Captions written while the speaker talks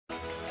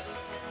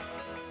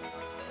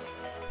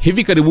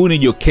Hivi karibuni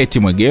Jokate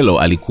Mwegelo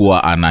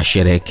alikuwa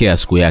anasherehekea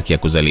siku yake ya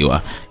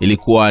kuzaliwa.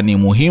 Ilikuwa ni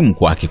muhimu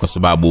kwake kwa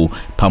sababu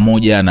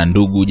pamoja na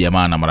ndugu,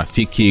 jamaa na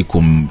marafiki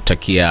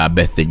kumtakia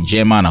birthday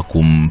njema na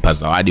kumpa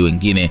zawadi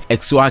wengine,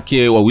 ex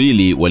wake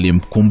wawili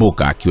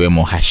walimkumbuka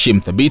akiwemo Hashim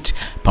Thabit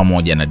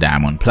pamoja na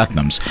Diamond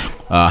Platnumz.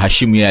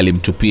 Hashim yeye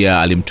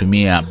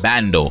alimtumia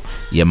bando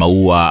ya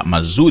maua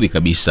mazuri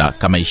kabisa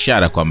kama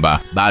ishara kwamba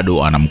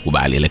bado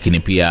anamkubali, lakini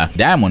pia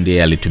Diamond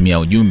yeye alitumia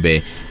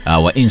ujumbe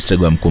wa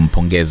Instagram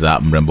kumpongeza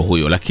mrembo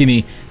huyo.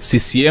 Lakini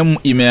CCM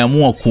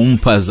imeamua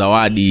kumpa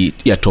zawadi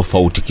ya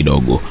tofauti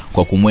kidogo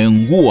kwa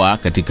kumwengua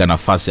katika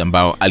nafasi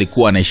ambayo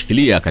alikuwa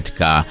anaishikilia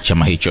katika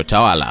chama hicho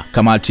tawala.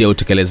 Kamati ya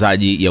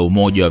utekelezaji ya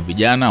umoja wa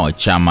vijana wa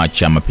Chama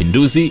cha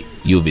Mapinduzi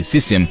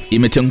UVCCM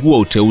imetengua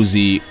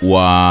uteuzi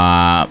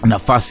wa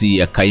nafasi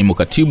ya kaimu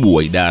katibu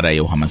wa idara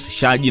ya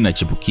uhamasishaji na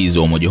chipukizi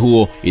wa umoja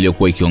huo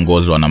iliyokuwa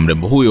ikiongozwa na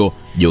mrembo huyo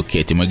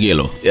Jokate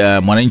Mwegelo.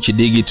 Mwananchi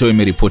Digital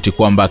imeripoti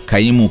kwamba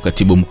kaimu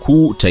katibu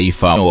mkuu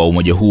taifa wa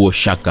umoja huo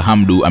Shaka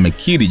Hamdu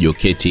amekiri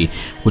Jokate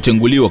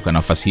kutenguliwa kwa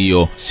nafasi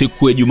hiyo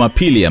siku ya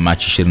Jumapili ya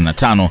Machi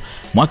 25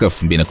 mwaka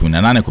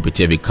 2018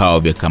 kupitia vikao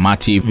vya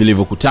kamati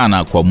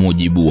vilivyokutana kwa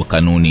mujibu wa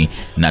kanuni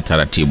na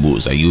taratibu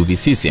za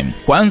UVCCM.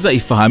 Kwanza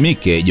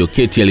ifahamike,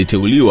 Jokate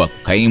aliteuliwa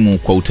kaimu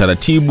kwa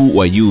utaratibu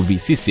wa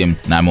UVCCM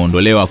na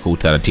ameondolewa kwa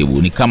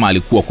utaratibu. Ni kama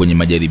alikuwa kwenye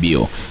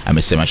majaribio,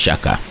 amesema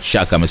Shaka.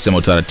 Shaka amesema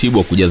utaratibu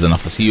wa kujaza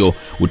nafasi hiyo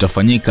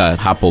utafanyika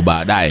hapo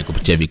baadaye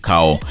kupitia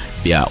vikao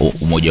vya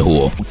umoja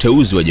huo.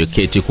 Uteuzi wa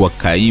Jokate kuwa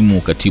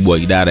kaimu katibu wa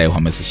idara ya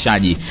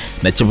uhamasishaji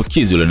na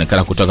chipukizi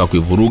ulionekana kutaka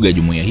kuivuruga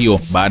jumuiya hiyo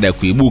baada ya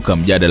kuibuka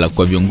mjadala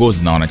kwa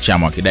viongozi na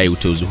wanachama wakidai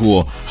uteuzi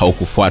huo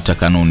haukufuata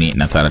kanuni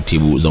na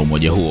taratibu za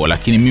umoja huo.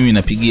 Lakini mimi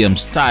napigia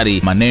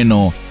mstari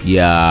maneno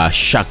ya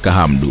Shaka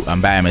Hamdu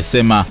ambaye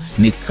amesema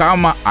ni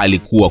kama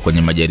alikuwa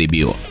kwenye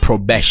majaribio,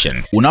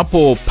 probation.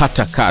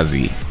 Unapopata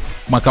kazi,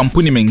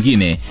 makampuni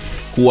mengine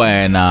huwa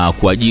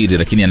yanakuajiri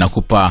lakini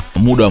yanakupa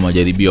muda wa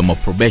majaribio ama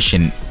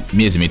probation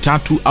miezi 3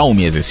 au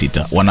miezi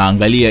 6.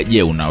 Wanaangalia,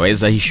 je,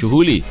 unaweza hii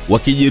shughuli?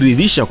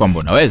 Wakijiridhisha kwamba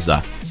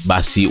unaweza,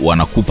 basi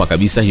wanakupa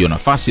kabisa hiyo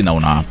nafasi na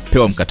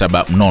unapewa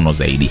mkataba mnono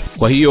zaidi.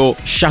 Kwa hiyo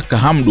Shaka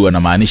Hamdu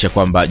anamaanisha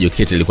kwamba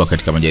Jokate alikuwa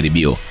katika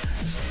majaribio.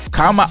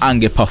 Kama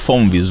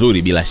angeperform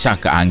vizuri, bila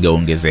shaka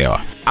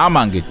angeongezewa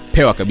ama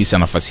angepewa kabisa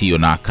nafasi hiyo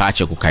na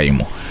akaacha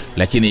kukaimu.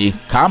 Lakini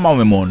kama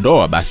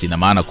umemuondoa, basi ina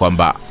maana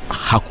kwamba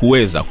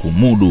hakuweza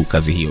kumudu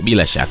kazi hiyo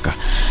bila shaka.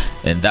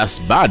 And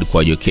that's bad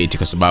kwa Jokate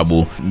kwa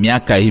sababu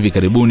miaka hivi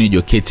karibuni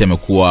Jokate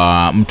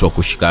amekuwa mtu wa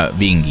kushika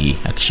vingi.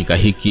 Akishika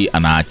hiki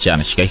anaacha,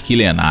 anashika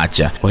kile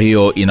anaacha. Kwa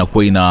hiyo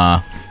inakuwa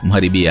ina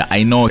mharibia.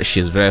 I know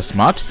she's very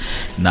smart,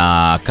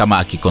 na kama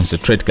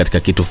akiconcentrate katika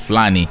kitu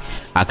fulani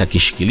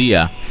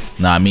akakishikilia,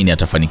 naamini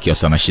atafanikiwa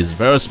sana. She's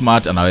very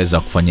smart, anaweza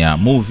kufanya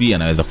movie,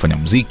 anaweza kufanya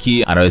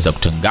muziki, anaweza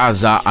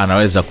kutangaza,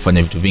 anaweza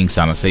kufanya vitu vingi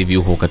sana. Sasa hivi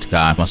yuko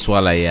katika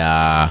masuala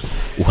ya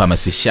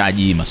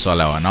uhamasishaji,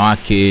 masuala ya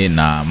wanawake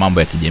na mambo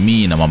ya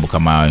kijamii na mambo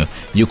kama hayo.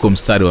 Yuko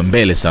mstari wa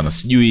mbele sana.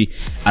 Sijui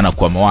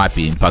anakuwa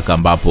wapi mpaka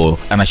ambapo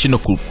anashindwa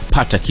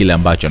kupata kile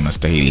ambacho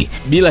anastahili.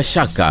 Bila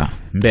shaka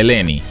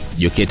mbeleni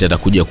Jokate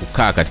atakuja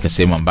kukaa katika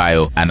sehemu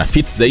ambayo ana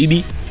fit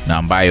zaidi na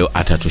ambayo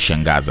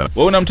atatushangaza.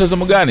 Wewe una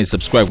mtazamo gani?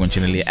 Subscribe kwa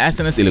channel ya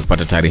SNS ili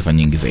kupata taarifa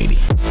nyingi zaidi.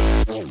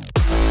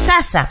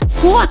 Sasa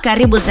kuwa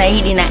karibu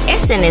zaidi na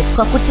SNS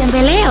kwa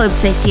kutembelea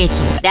website yetu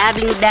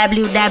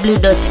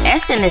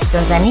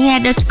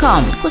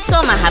www.snstanzania.com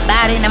kusoma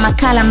habari na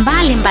makala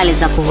mbalimbali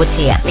za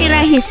kuvutia. Ni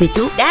rahisi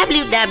tu,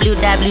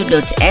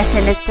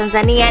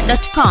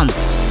 www.snstanzania.com.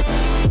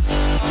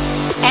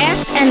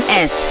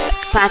 SNS,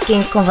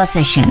 Sparking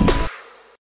Conversation.